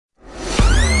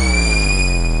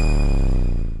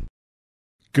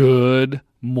Good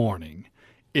morning.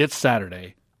 It's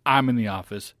Saturday. I'm in the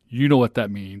office. You know what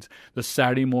that means. The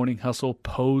Saturday Morning Hustle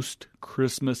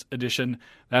post-Christmas edition.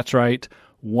 That's right.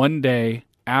 One day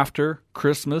after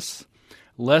Christmas,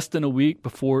 less than a week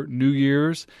before New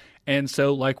Year's. And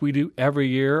so like we do every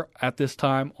year at this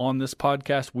time on this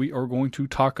podcast, we are going to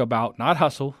talk about not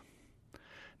hustle,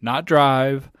 not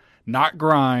drive, not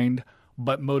grind,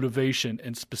 but motivation,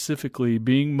 and specifically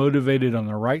being motivated on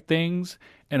the right things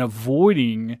and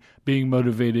avoiding being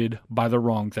motivated by the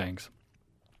wrong things.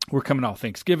 We're coming off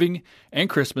Thanksgiving and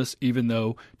Christmas, even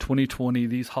though 2020,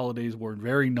 these holidays were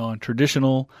very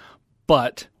non-traditional,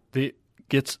 but it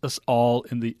gets us all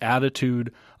in the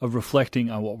attitude of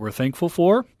reflecting on what we're thankful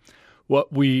for,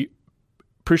 what we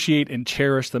appreciate and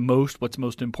cherish the most, what's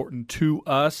most important to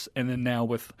us. And then now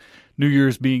with New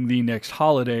Year's being the next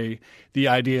holiday, the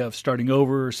idea of starting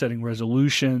over, setting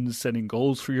resolutions, setting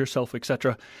goals for yourself,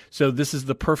 etc. So this is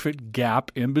the perfect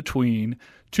gap in between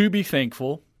to be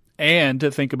thankful and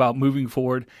to think about moving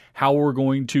forward, how we're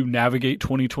going to navigate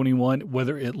 2021,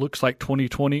 whether it looks like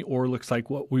 2020 or looks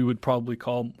like what we would probably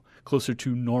call closer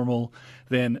to normal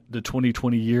than the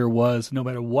 2020 year was. No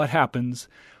matter what happens,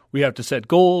 we have to set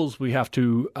goals. We have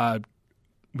to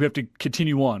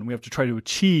continue on. We have to try to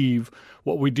achieve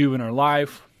what we do in our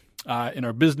life, in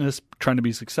our business, trying to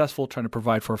be successful, trying to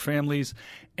provide for our families.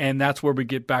 And that's where we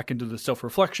get back into the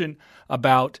self-reflection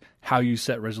about how you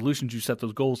set resolutions, you set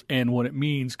those goals, and what it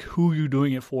means, who you're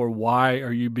doing it for, why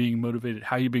are you being motivated,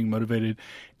 how are you being motivated.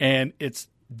 And it's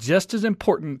just as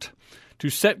important to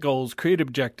set goals, create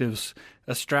objectives,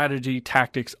 a strategy,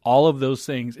 tactics, all of those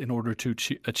things in order to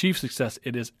achieve success.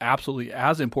 It is absolutely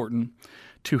as important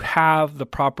to have the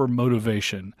proper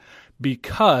motivation,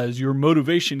 because your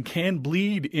motivation can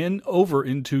bleed over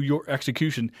into your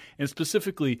execution, and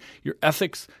specifically your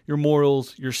ethics, your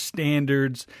morals, your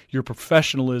standards, your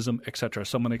professionalism, etc.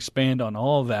 So I'm going to expand on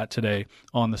all of that today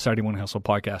on the Saturday Morning Hustle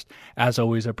podcast. As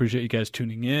always, I appreciate you guys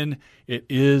tuning in. It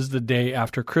is the day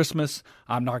after Christmas.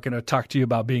 I'm not going to talk to you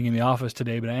about being in the office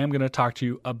today, but I am going to talk to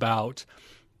you about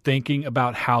thinking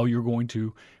about how you're going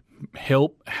to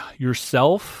help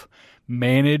yourself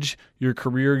manage your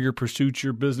career, your pursuits,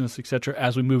 your business, etc.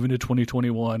 as we move into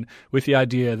 2021, with the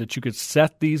idea that you could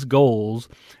set these goals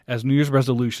as New Year's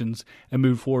resolutions and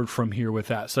move forward from here with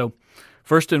that. So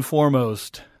first and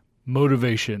foremost,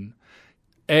 motivation.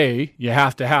 A, you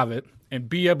have to have it. And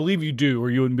B, I believe you do, or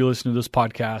you wouldn't be listening to this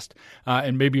podcast.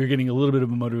 And maybe you're getting a little bit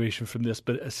of a motivation from this.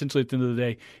 But essentially, at the end of the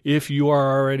day, if you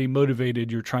are already motivated,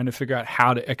 you're trying to figure out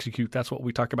how to execute. That's what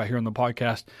we talk about here on the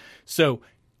podcast. So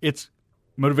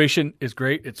motivation is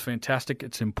great. It's fantastic.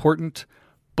 It's important.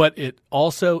 But it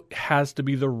also has to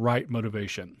be the right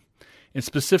motivation. And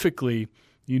specifically,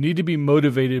 you need to be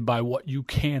motivated by what you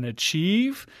can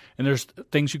achieve. And there's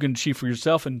things you can achieve for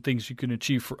yourself and things you can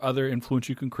achieve for other, influence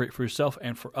you can create for yourself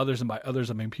and for others. And by others,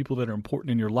 I mean people that are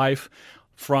important in your life,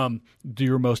 from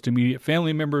your most immediate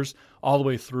family members all the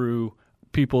way through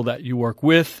people that you work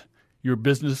with, your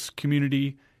business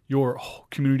community, your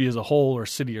community as a whole, or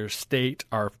city or state,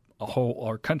 our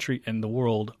country and the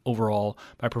world overall,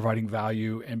 by providing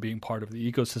value and being part of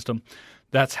the ecosystem.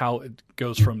 That's how it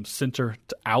goes from center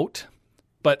to out.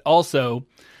 But also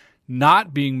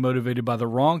not being motivated by the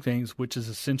wrong things, which is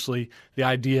essentially the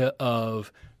idea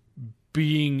of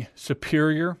being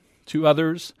superior to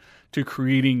others, to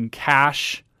creating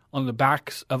cash on the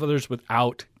backs of others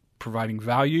without providing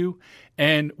value,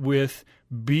 and with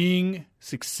being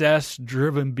success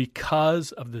driven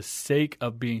because of the sake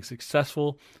of being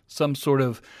successful, some sort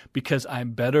of because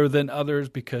I'm better than others,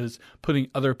 because putting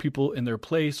other people in their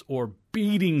place, or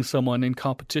beating someone in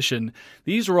competition.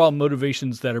 These are all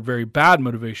motivations that are very bad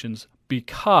motivations,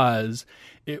 because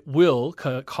it will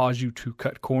cause you to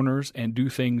cut corners and do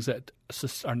things that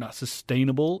are not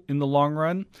sustainable in the long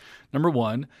run, number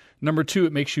one. Number two,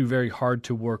 it makes you very hard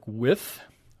to work with.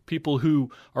 People who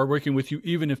are working with you,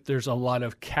 even if there's a lot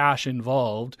of cash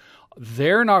involved,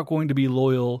 they're not going to be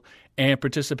loyal and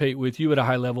participate with you at a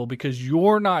high level, because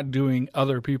you're not doing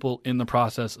other people in the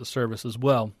process of service as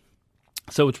well.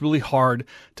 So it's really hard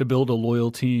to build a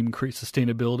loyal team, create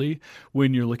sustainability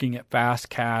when you're looking at fast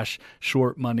cash,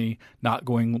 short money, not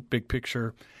going big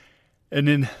picture. And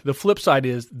then the flip side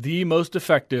is the most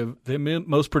effective, the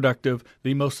most productive,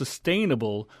 the most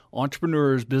sustainable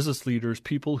entrepreneurs, business leaders,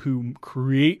 people who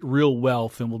create real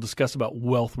wealth. And we'll discuss about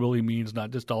wealth really means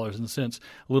not just dollars and cents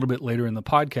a little bit later in the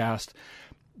podcast.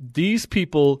 These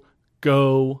people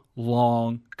go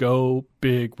long, go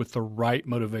big with the right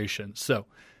motivation. So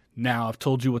now I've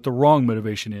told you what the wrong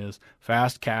motivation is: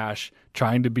 fast cash,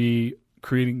 trying to be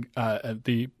creating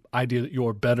the idea that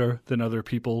you're better than other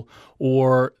people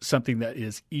or something that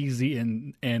is easy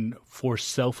and for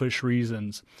selfish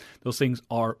reasons. Those things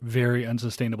are very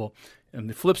unsustainable. And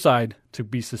the flip side, to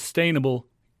be sustainable,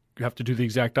 you have to do the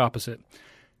exact opposite.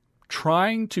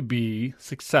 Trying to be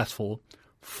successful,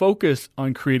 focus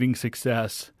on creating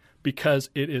success because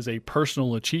it is a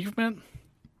personal achievement,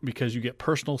 because you get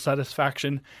personal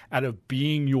satisfaction out of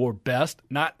being your best,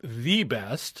 not the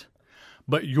best,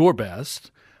 but your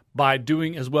best, by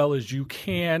doing as well as you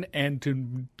can and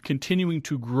to continuing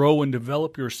to grow and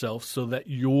develop yourself so that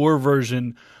your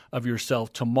version of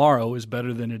yourself tomorrow is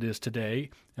better than it is today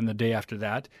and the day after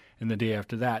that and the day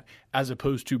after that, as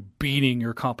opposed to beating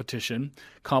your competition.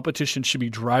 Competition should be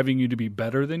driving you to be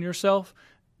better than yourself,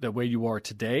 the way you are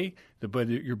today, the way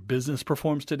that your business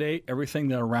performs today, everything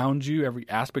that around you, every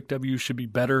aspect of you should be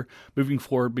better moving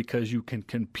forward because you can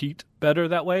compete better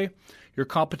that way. Your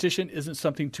competition isn't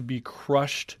something to be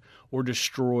crushed or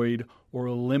destroyed or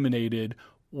eliminated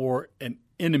or an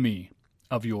enemy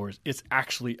of yours. It's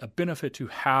actually a benefit to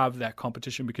have that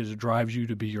competition because it drives you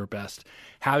to be your best.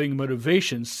 Having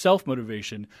motivation,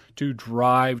 self-motivation to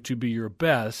drive to be your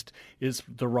best is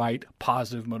the right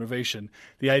positive motivation.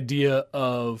 The idea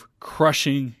of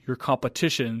crushing your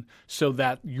competition so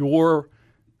that your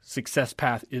success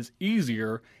path is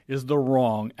easier is the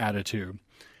wrong attitude.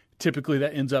 Typically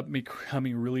that ends up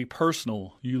becoming really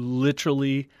personal. You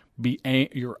literally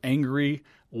you're angry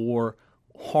or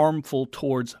harmful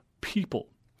towards people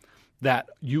that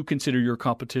you consider your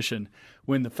competition,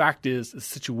 when the fact is the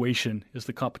situation is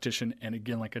the competition. And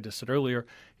again, like I just said earlier,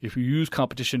 if you use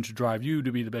competition to drive you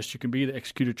to be the best you can be, to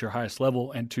execute at your highest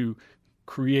level, and to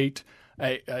create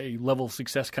a level of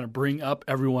success, kind of bring up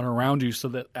everyone around you so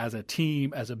that as a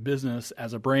team, as a business,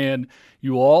 as a brand,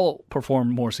 you all perform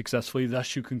more successfully,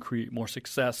 thus you can create more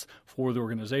success for the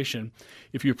organization.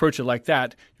 If you approach it like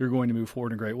that, you're going to move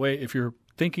forward in a great way. If you're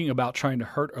thinking about trying to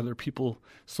hurt other people,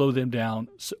 slow them down,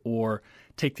 or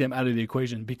take them out of the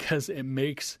equation because it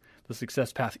makes the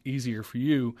success path easier for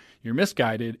you, you're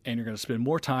misguided and you're going to spend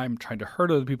more time trying to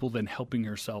hurt other people than helping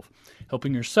yourself.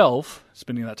 Helping yourself,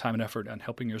 spending that time and effort on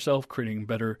helping yourself, creating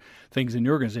better things in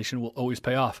your organization will always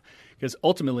pay off, because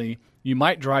ultimately you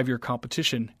might drive your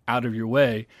competition out of your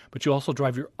way, but you also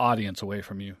drive your audience away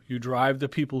from you. You drive the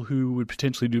people who would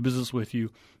potentially do business with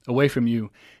you away from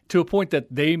you to a point that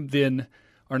they then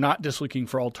are not just looking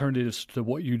for alternatives to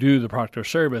what you do, the product or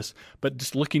service, but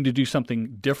just looking to do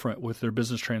something different with their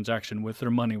business transaction, with their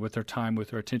money, with their time,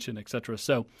 with their attention, etc.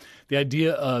 So the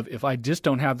idea of, if I just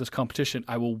don't have this competition,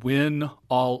 I will win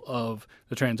all of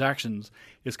the transactions,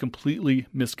 is completely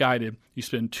misguided. You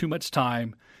spend too much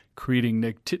time creating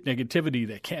negativity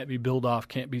that can't be built off,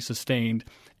 can't be sustained.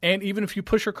 And even if you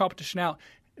push your competition out,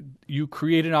 you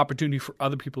create an opportunity for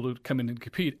other people to come in and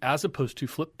compete, as opposed to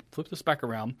flip this back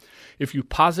around. If you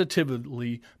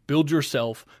positively build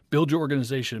yourself, build your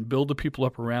organization, build the people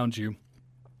up around you,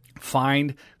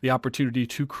 find the opportunity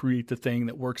to create the thing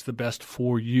that works the best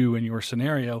for you in your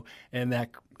scenario, and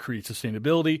that creates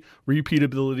sustainability,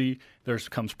 repeatability. There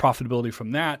comes profitability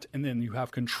from that, and then you have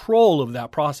control of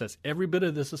that process. Every bit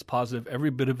of this is positive.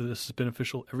 Every bit of this is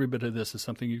beneficial. Every bit of this is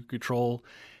something you control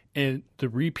and the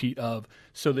repeat of,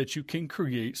 so that you can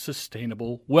create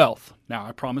sustainable wealth. Now,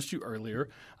 I promised you earlier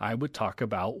I would talk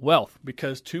about wealth,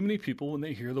 because too many people, when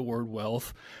they hear the word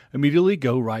wealth, immediately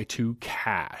go right to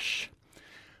cash.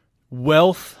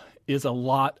 Wealth is a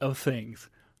lot of things.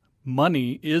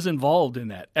 Money is involved in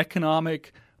that.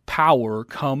 Economic power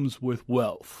comes with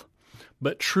wealth.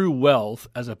 But true wealth,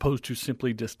 as opposed to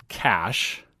simply just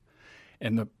cash,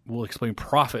 and we'll explain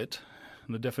profit,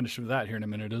 the definition of that here in a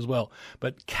minute as well.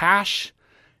 But cash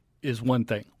is one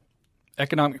thing.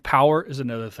 Economic power is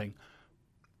another thing.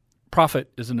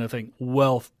 Profit is another thing.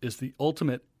 Wealth is the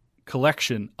ultimate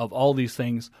collection of all these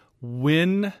things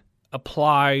when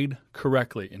applied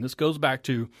correctly. And this goes back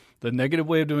to the negative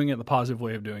way of doing it, the positive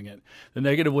way of doing it. The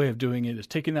negative way of doing it is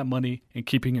taking that money and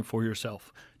keeping it for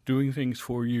yourself, doing things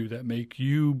for you that make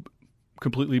you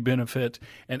completely benefit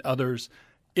and others,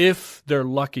 if they're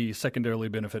lucky, secondarily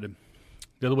benefited.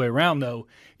 The other way around, though,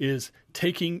 is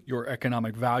taking your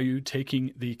economic value,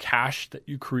 taking the cash that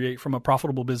you create from a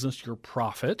profitable business, your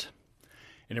profit,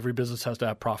 and every business has to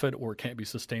have profit or it can't be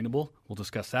sustainable. We'll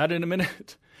discuss that in a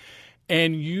minute.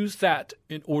 And use that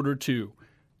in order to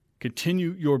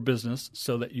continue your business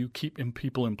so that you keep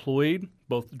people employed,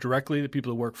 both directly the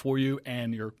people that work for you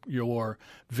and your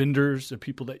vendors, the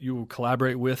people that you will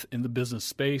collaborate with in the business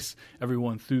space,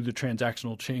 everyone through the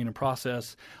transactional chain and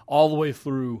process, all the way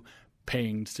through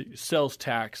paying sales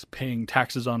tax, paying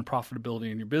taxes on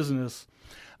profitability in your business,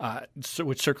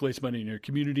 which circulates money in your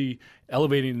community,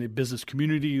 elevating the business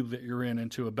community that you're in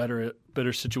into a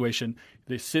better situation.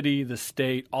 The city, the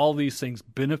state, all these things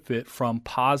benefit from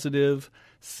positive,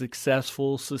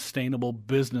 successful, sustainable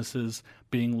businesses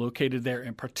being located there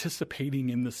and participating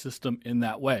in the system in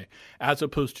that way, as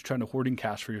opposed to trying to hoarding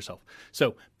cash for yourself.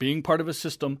 So being part of a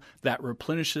system that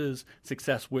replenishes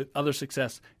success with other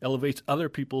success, elevates other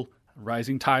people,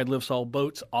 rising tide lifts all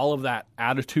boats, all of that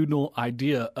attitudinal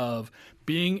idea of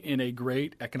being in a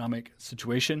great economic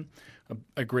situation,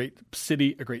 a great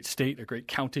city, a great state, a great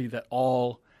county that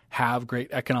all have great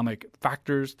economic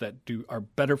factors that are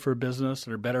better for business,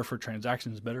 that are better for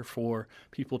transactions, better for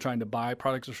people trying to buy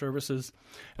products or services,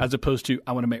 as opposed to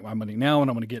I want to make my money now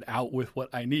and I want to get out with what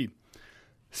I need.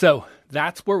 So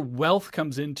that's where wealth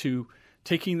comes into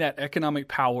taking that economic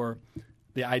power,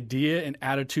 the idea and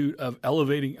attitude of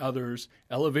elevating others,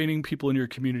 elevating people in your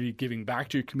community, giving back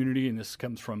to your community, and this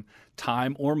comes from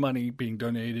time or money being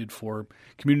donated for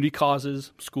community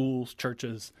causes, schools,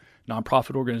 churches,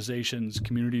 nonprofit organizations,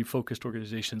 community-focused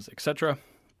organizations, etc.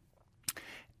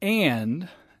 And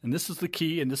this is the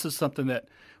key, and this is something that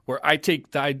where I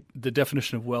take the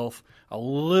definition of wealth a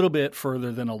little bit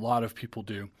further than a lot of people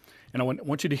do. And I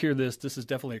want you to hear this. This is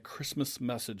definitely a Christmas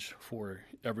message for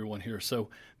everyone here, so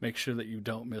make sure that you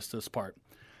don't miss this part.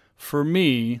 For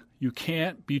me, you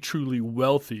can't be truly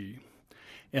wealthy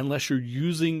unless you're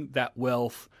using that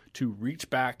wealth to reach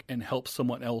back and help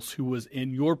someone else who was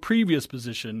in your previous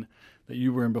position that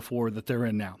you were in before that they're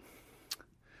in now.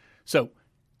 So,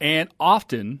 and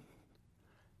often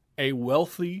a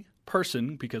wealthy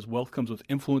person, because wealth comes with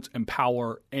influence and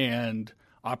power and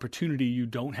opportunity you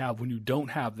don't have when you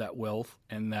don't have that wealth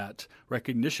and that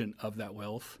recognition of that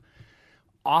wealth,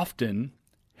 often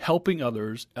helping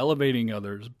others, elevating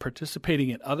others,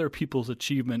 participating in other people's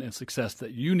achievement and success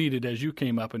that you needed as you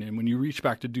came up, and when you reach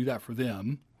back to do that for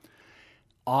them,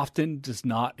 often does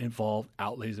not involve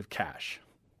outlays of cash.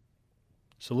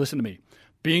 So listen to me.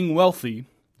 Being wealthy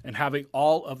and having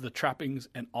all of the trappings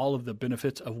and all of the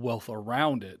benefits of wealth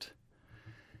around it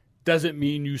doesn't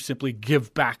mean you simply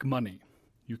give back money.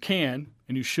 You can,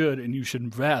 and you should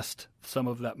invest some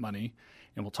of that money.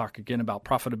 And we'll talk again about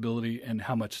profitability and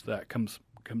how much that comes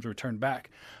returned back.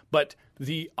 But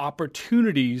the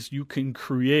opportunities you can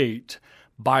create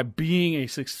by being a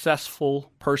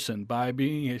successful person, by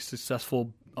being a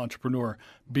successful entrepreneur,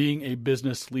 being a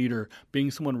business leader,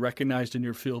 being someone recognized in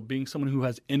your field, being someone who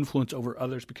has influence over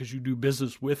others because you do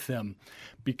business with them,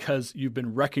 because you've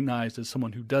been recognized as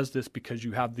someone who does this, because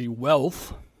you have the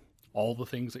wealth, all the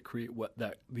things that create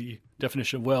the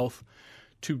definition of wealth,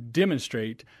 to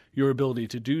demonstrate your ability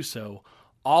to do so.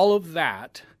 All of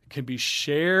that can be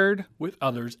shared with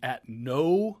others at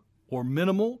no or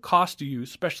minimal cost to you,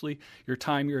 especially your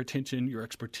time, your attention, your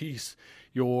expertise,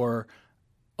 your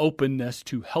openness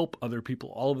to help other people.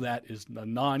 All of that is a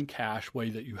non-cash way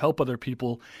that you help other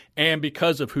people. And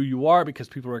because of who you are, because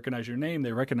people recognize your name,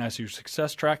 they recognize your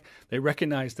success track, they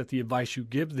recognize that the advice you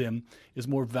give them is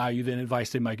more value than advice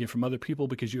they might get from other people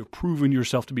because you have proven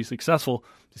yourself to be successful.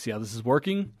 To see how this is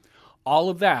working? All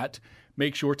of that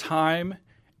makes your time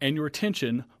and your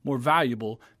attention more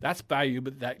valuable. That's value,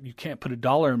 but that you can't put a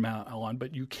dollar amount on,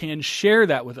 but you can share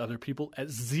that with other people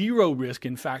at zero risk.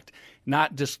 In fact,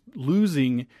 not just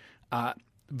losing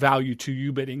value to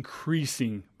you, but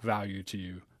increasing value to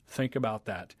you. Think about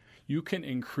that. You can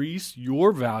increase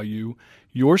your value,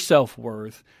 your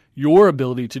self-worth, your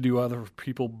ability to do other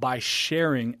people by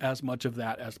sharing as much of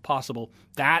that as possible.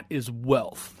 That is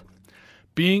wealth.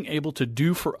 Being able to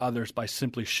do for others by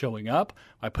simply showing up,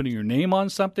 by putting your name on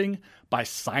something, by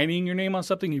signing your name on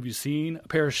something. Have you seen a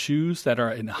pair of shoes that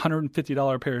are a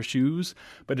 $150 pair of shoes,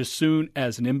 but as soon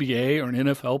as an NBA or an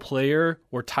NFL player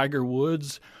or Tiger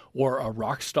Woods or a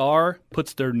rock star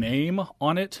puts their name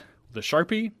on it, the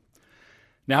Sharpie,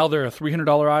 now they're a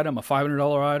 $300 item, a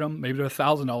 $500 item, maybe they're a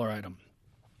 $1,000 item.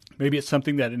 Maybe it's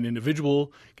something that an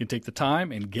individual can take the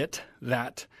time and get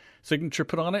that signature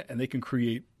put on it, and they can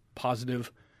create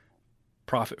positive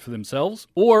profit for themselves,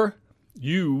 or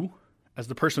you, as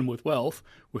the person with wealth,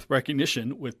 with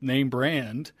recognition, with name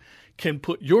brand, can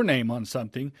put your name on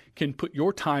something, can put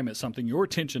your time at something, your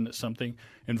attention at something,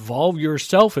 involve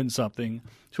yourself in something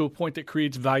to a point that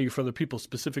creates value for other people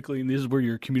specifically. And this is where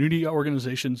your community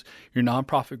organizations, your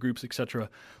nonprofit groups, etc.,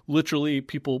 literally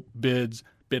people bid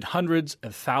hundreds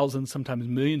of thousands, sometimes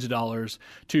millions of dollars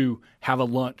to have a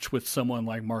lunch with someone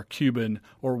like Mark Cuban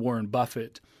or Warren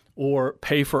Buffett, or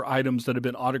pay for items that have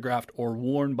been autographed or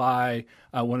worn by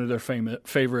one of their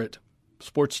favorite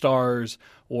sports stars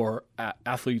or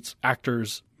athletes,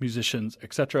 actors, musicians,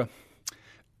 etc.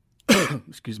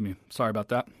 Excuse me. Sorry about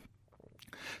that.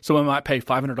 Someone might pay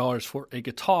 $500 for a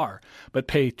guitar, but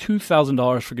pay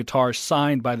 $2,000 for guitars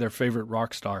signed by their favorite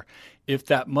rock star. If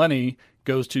that money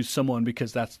goes to someone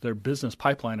because that's their business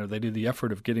pipeline, or they did the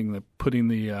effort of putting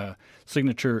the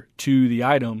signature to the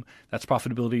item, that's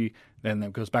profitability. Then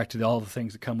that goes back to all the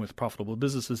things that come with profitable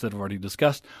businesses that I've already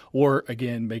discussed. Or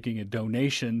again, making a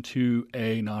donation to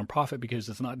a nonprofit, because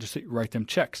it's not just that you write them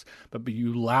checks, but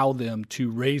you allow them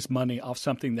to raise money off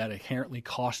something that inherently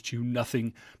costs you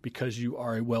nothing because you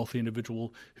are a wealthy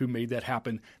individual who made that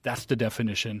happen. That's the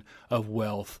definition of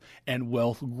wealth. And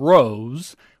wealth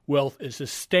grows. Wealth is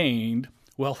sustained.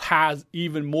 Wealth has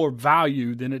even more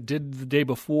value than it did the day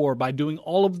before by doing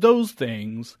all of those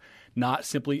things, not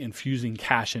simply infusing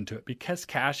cash into it, because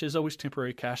cash is always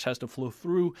temporary. Cash has to flow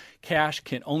through. Cash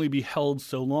can only be held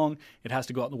so long. It has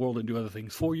to go out in the world and do other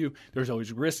things for you. There's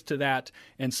always risk to that.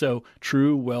 And so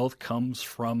true wealth comes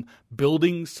from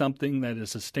building something that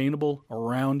is sustainable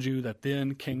around you that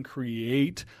then can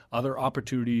create other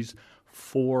opportunities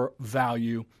for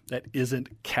value that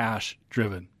isn't cash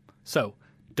driven. So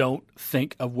don't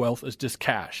think of wealth as just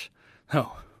cash.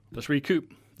 No, let's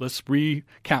recoup. Let's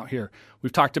recount here.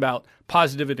 We've talked about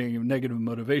positive and negative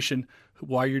motivation,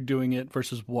 why you're doing it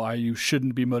versus why you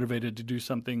shouldn't be motivated to do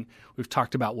something. We've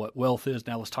talked about what wealth is.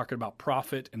 Now let's talk about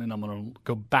profit, and then I'm going to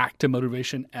go back to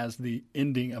motivation as the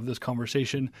ending of this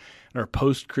conversation and our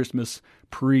post-Christmas,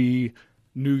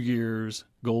 pre-New Year's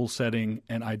goal setting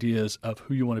and ideas of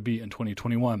who you want to be in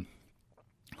 2021.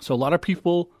 So a lot of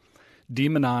people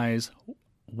demonize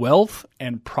wealth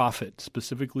and profit,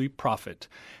 specifically profit,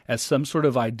 as some sort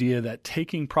of idea that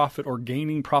taking profit or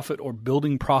gaining profit or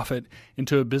building profit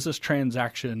into a business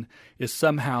transaction is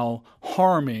somehow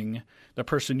harming the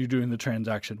person you're doing the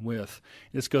transaction with.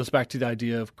 This goes back to the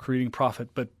idea of creating profit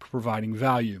but providing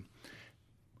value.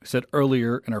 I said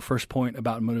earlier in our first point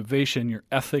about motivation, your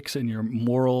ethics and your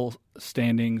moral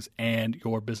standings and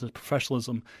your business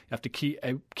professionalism. You have to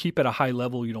keep at a high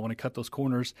level. You don't want to cut those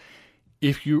corners.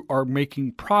 If you are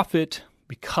making profit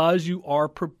because you are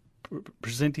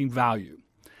presenting value,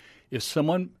 if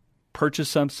someone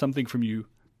purchases something from you,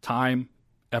 time,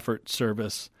 effort,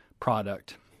 service,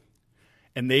 product,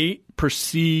 and they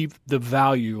perceive the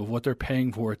value of what they're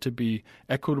paying for it to be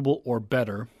equitable or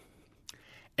better,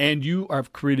 and you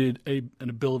have created an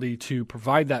ability to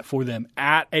provide that for them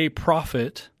at a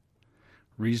profit,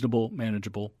 reasonable,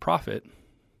 manageable profit,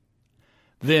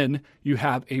 then you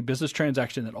have a business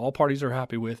transaction that all parties are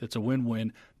happy with. It's a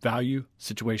win-win value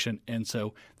situation. And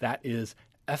so that is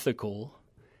ethical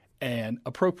and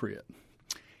appropriate.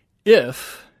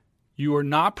 If you are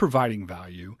not providing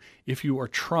value, if you are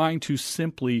trying to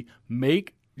simply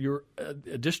make your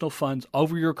additional funds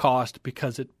over your cost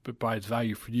because it provides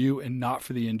value for you and not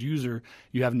for the end user,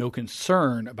 you have no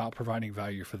concern about providing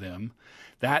value for them,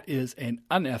 that is an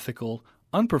unethical,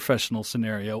 unprofessional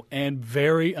scenario and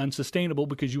very unsustainable,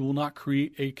 because you will not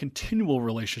create a continual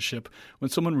relationship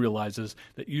when someone realizes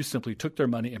that you simply took their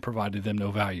money and provided them no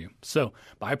value. So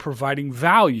by providing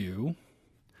value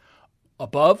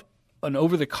above and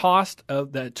over the cost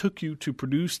of that it took you to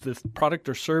produce the product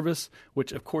or service,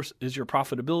 which of course is your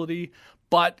profitability,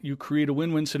 but you create a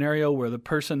win-win scenario where the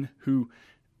person who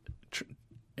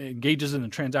engages in a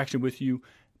transaction with you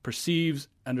perceives,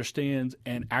 understands,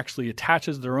 and actually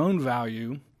attaches their own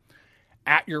value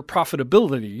at your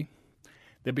profitability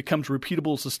that becomes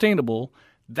repeatable, sustainable.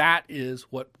 That is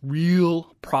what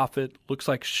real profit looks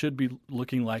like, should be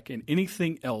looking like. And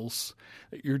anything else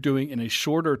that you're doing in a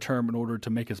shorter term in order to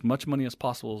make as much money as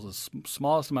possible, as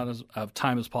smallest amount of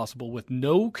time as possible, with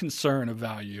no concern of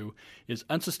value, is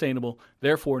unsustainable.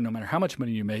 Therefore, no matter how much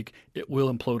money you make, it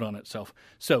will implode on itself.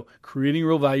 So creating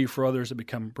real value for others that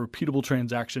become repeatable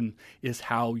transaction is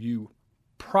how you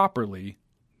properly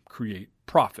create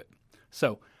profit.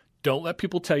 So don't let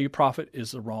people tell you profit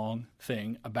is the wrong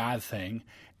thing, a bad thing,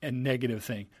 and negative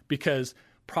thing, because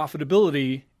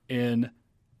profitability in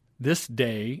this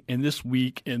day, in this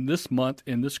week, in this month,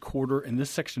 in this quarter, in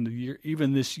this section of the year,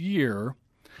 even this year,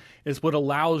 is what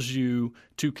allows you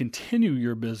to continue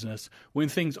your business when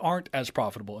things aren't as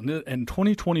profitable. And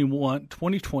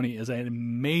 2020 is an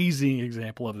amazing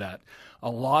example of that. A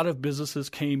lot of businesses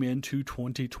came into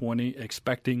 2020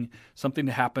 expecting something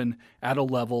to happen at a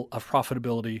level of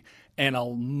profitability, and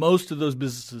most of those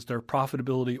businesses, their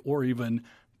profitability or even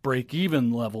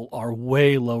break-even level are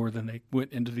way lower than they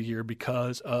went into the year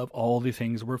because of all the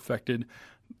things that were affected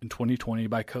in 2020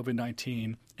 by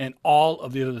COVID-19 and all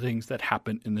of the other things that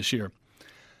happened in this year.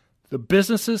 The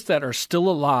businesses that are still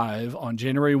alive on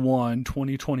January 1,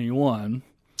 2021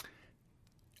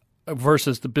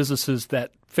 versus the businesses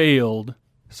that failed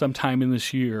sometime in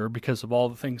this year because of all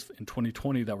the things in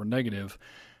 2020 that were negative,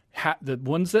 the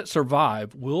ones that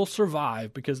survive will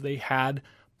survive because they had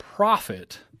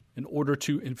profit in order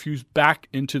to infuse back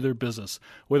into their business,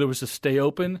 whether it was to stay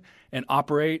open and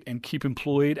operate and keep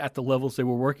employed at the levels they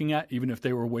were working at, even if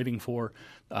they were waiting for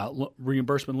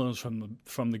reimbursement loans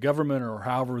from the government or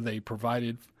however they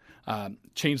provided,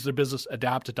 changed their business,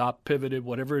 adopt, pivoted,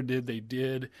 whatever it did, they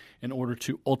did in order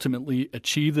to ultimately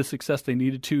achieve the success they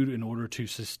needed to in order to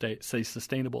stay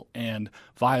sustainable and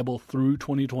viable through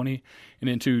 2020 and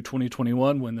into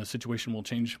 2021 when the situation will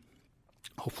change,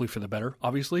 hopefully for the better,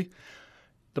 obviously.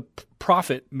 The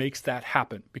profit makes that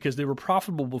happen because they were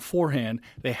profitable beforehand.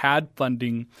 They had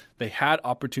funding, they had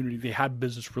opportunity, they had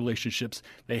business relationships,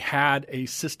 they had a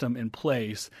system in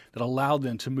place that allowed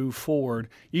them to move forward,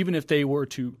 even if they were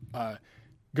to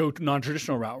go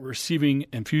non-traditional route, receiving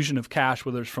infusion of cash,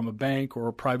 whether it's from a bank or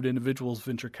private individuals,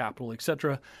 venture capital, et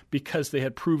cetera, because they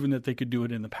had proven that they could do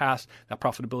it in the past. That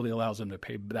profitability allows them to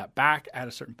pay that back at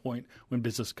a certain point when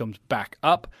business comes back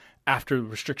up after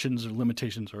restrictions or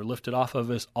limitations are lifted off of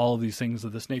us, all of these things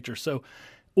of this nature. So,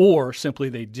 or simply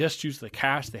they just use the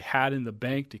cash they had in the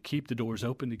bank to keep the doors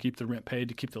open, to keep the rent paid,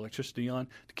 to keep the electricity on,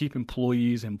 to keep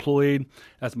employees employed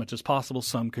as much as possible.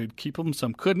 Some could keep them,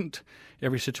 some couldn't.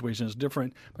 Every situation is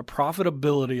different. But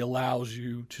profitability allows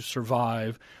you to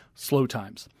survive slow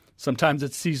times. Sometimes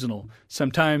it's seasonal.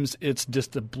 Sometimes it's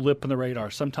just a blip in the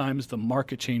radar. Sometimes the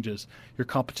market changes. Your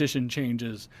competition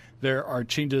changes. There are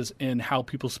changes in how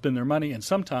people spend their money. And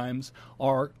sometimes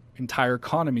our entire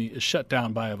economy is shut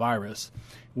down by a virus.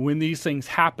 When these things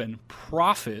happen,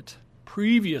 profit,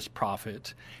 previous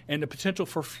profit, and the potential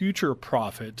for future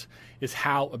profit is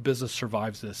how a business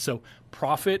survives this. So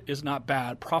profit is not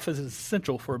bad. Profit is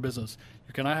essential for a business.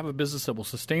 You cannot have a business that will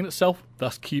sustain itself,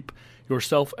 thus keep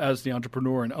yourself as the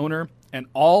entrepreneur and owner, and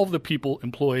all of the people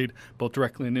employed, both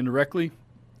directly and indirectly,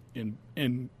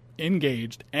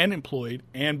 engaged and employed,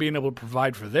 and being able to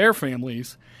provide for their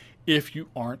families if you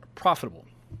aren't profitable.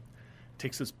 It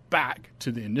takes us back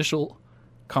to the initial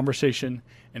conversation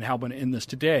and how I'm going to end this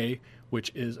today,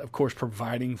 which is, of course,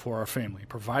 providing for our family.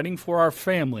 Providing for our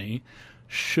family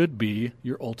should be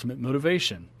your ultimate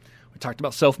motivation. We talked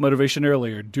about self-motivation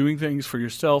earlier, doing things for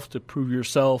yourself to prove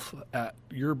yourself at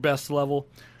your best level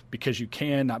because you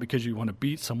can, not because you want to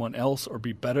beat someone else or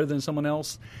be better than someone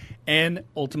else. And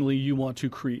ultimately, you want to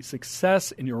create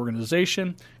success in your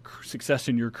organization, success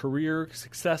in your career,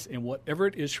 success in whatever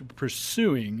it is you're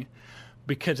pursuing,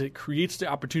 because it creates the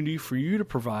opportunity for you to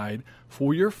provide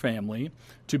for your family,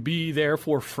 to be there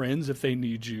for friends if they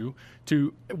need you,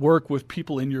 to work with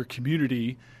people in your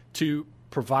community, to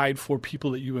provide for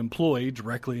people that you employ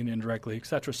directly and indirectly, et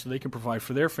cetera, so they can provide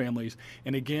for their families.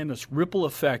 And again, this ripple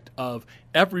effect of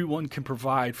everyone can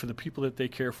provide for the people that they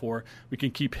care for. We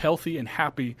can keep healthy and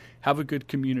happy, have a good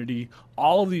community.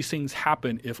 All of these things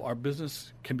happen if our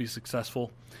business can be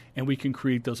successful and we can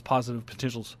create those positive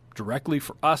potentials directly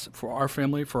for us, for our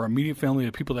family, for our immediate family,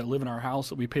 the people that live in our house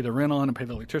that we pay the rent on and pay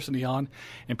the electricity on,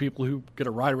 and people who get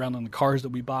a ride around on the cars that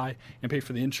we buy and pay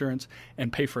for the insurance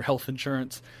and pay for health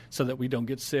insurance so that we don't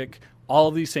get sick. All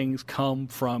of these things come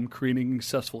from creating a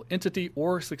successful entity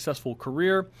or a successful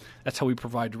career. That's how we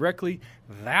provide directly.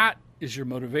 That is your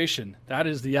motivation. That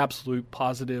is the absolute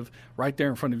positive right there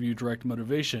in front of you, direct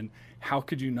motivation. How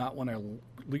could you not want to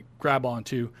grab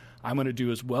onto, I'm going to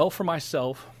do as well for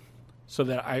myself so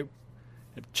that I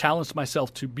have challenged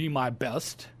myself to be my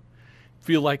best,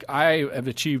 feel like I have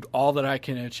achieved all that I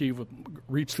can achieve,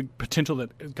 reach the potential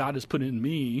that God has put in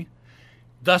me,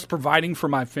 thus providing for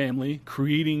my family,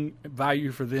 creating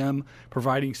value for them,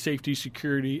 providing safety,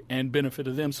 security, and benefit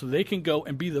to them so they can go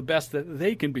and be the best that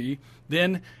they can be.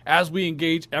 Then as we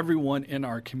engage everyone in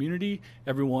our community,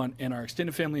 everyone in our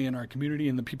extended family, in our community,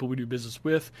 and the people we do business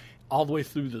with, all the way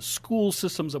through the school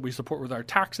systems that we support with our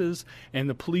taxes, and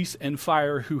the police and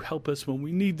fire who help us when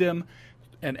we need them,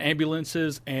 and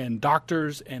ambulances and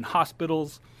doctors and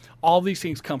hospitals. All these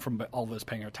things come from all of us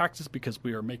paying our taxes because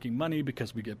we are making money,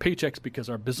 because we get paychecks, because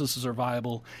our businesses are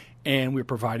viable, and we're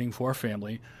providing for our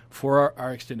family, for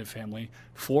our extended family,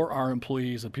 for our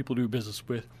employees, the people we do business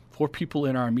with, for people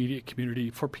in our immediate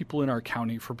community, for people in our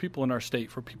county, for people in our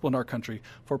state, for people in our country,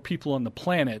 for people on the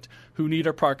planet who need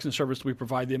our products and services. We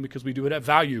provide them because we do it at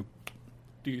value.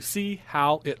 Do you see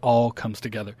how it all comes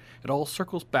together? It all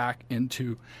circles back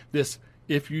into this.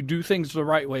 If you do things the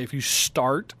right way, if you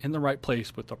start in the right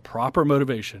place with the proper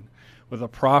motivation, with a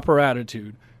proper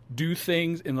attitude, do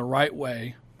things in the right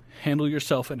way, handle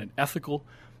yourself in an ethical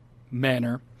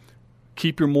manner,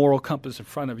 keep your moral compass in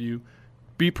front of you,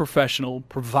 be professional,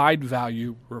 provide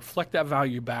value, reflect that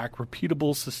value back,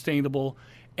 repeatable, sustainable,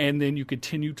 and then you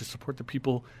continue to support the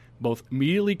people both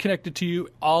immediately connected to you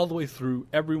all the way through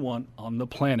everyone on the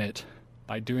planet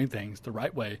by doing things the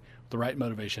right way, with the right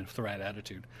motivation, with the right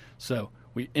attitude. So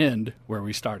we end where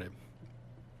we started.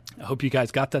 I hope you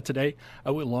guys got that today.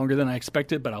 I went longer than I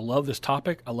expected, but I love this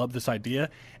topic. I love this idea.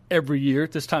 Every year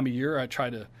at this time of year, I try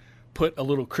to put a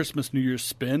little Christmas, New Year's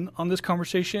spin on this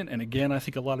conversation. And again, I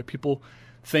think a lot of people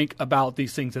think about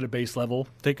these things at a base level.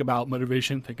 Think about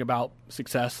motivation, think about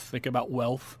success, think about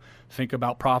wealth, think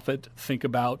about profit, think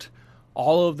about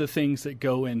all of the things that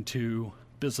go into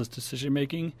business decision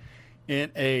making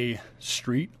in a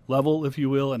street level, if you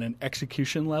will, and an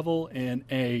execution level, and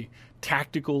a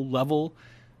tactical level.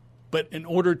 But in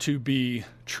order to be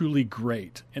truly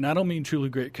great, and I don't mean truly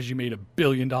great because you made $1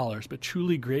 billion, but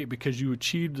truly great because you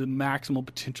achieved the maximal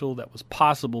potential that was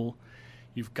possible,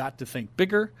 you've got to think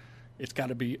bigger. It's got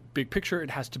to be big picture. It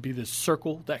has to be this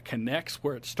circle that connects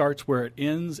where it starts, where it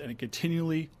ends, and it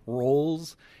continually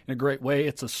rolls in a great way.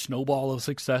 It's a snowball of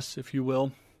success, if you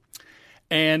will,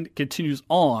 and continues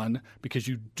on because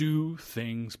you do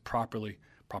things properly.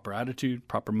 Proper attitude,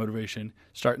 proper motivation,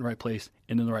 start in the right place,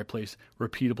 end in the right place,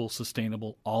 repeatable,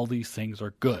 sustainable. All these things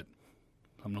are good.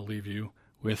 I'm going to leave you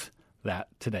with that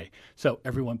today. So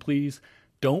everyone, please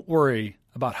don't worry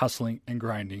about hustling and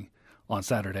grinding on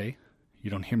Saturday.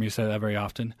 You don't hear me say that very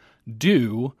often.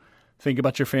 Do think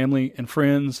about your family and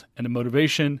friends and the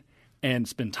motivation and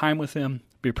spend time with them.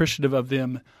 Be appreciative of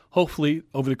them. Hopefully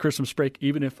over the Christmas break,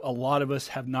 even if a lot of us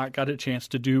have not got a chance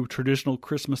to do traditional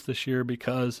Christmas this year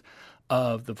because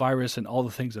of the virus and all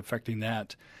the things affecting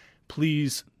that,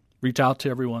 please reach out to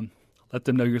everyone. Let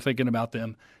them know you're thinking about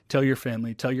them. Tell your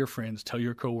family, tell your friends, tell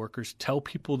your coworkers, tell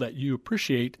people that you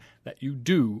appreciate, that you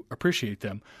do appreciate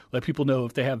them. Let people know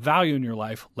if they have value in your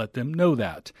life, let them know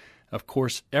that. Of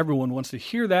course, everyone wants to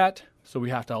hear that, so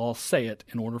we have to all say it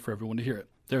in order for everyone to hear it.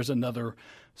 There's another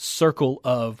circle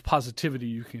of positivity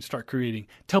you can start creating.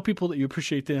 Tell people that you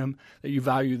appreciate them, that you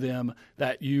value them,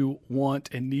 that you want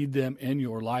and need them in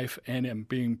your life, and in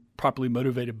being properly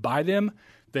motivated by them,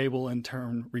 they will in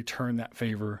turn return that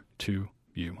favor to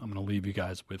you. I'm going to leave you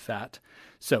guys with that.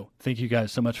 So thank you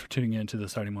guys so much for tuning in to the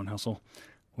Saturday Morning Hustle.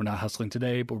 We're not hustling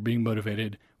today, but we're being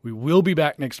motivated. We will be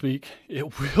back next week.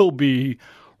 It will be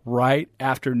right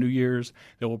after New Year's.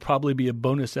 There will probably be a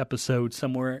bonus episode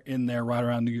somewhere in there right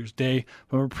around New Year's Day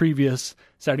from a previous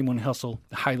Saturday Morning Hustle,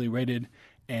 highly rated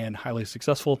and highly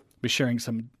successful. I'll be sharing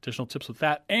some additional tips with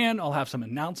that, and I'll have some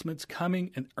announcements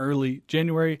coming in early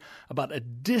January about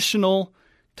additional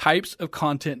types of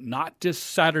content, not just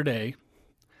Saturday,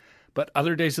 but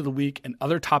other days of the week and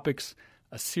other topics.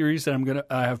 A series that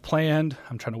I have planned.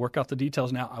 I'm trying to work out the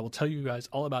details now. I will tell you guys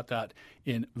all about that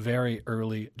in very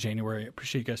early January. I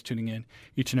appreciate you guys tuning in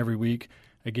each and every week.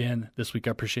 Again, this week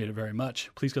I appreciate it very much.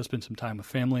 Please go spend some time with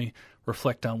family.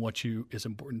 Reflect on what is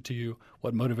important to you,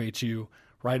 what motivates you.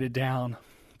 Write it down,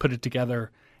 put it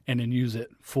together, and then use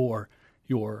it for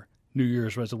your New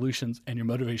Year's resolutions and your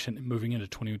motivation moving into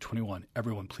 2021.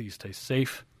 Everyone, please stay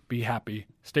safe, be happy,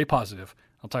 stay positive.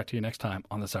 I'll talk to you next time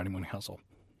on the Saturday Morning Hustle.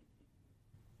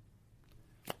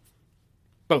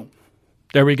 Boom.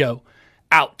 There we go.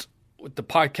 Out with the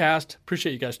podcast.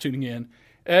 Appreciate you guys tuning in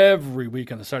every week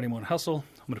on the Saturday Morning Hustle.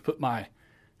 I'm going to put my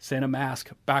Santa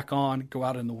mask back on, go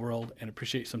out in the world, and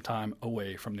appreciate some time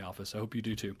away from the office. I hope you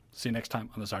do too. See you next time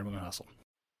on the Saturday Morning Hustle.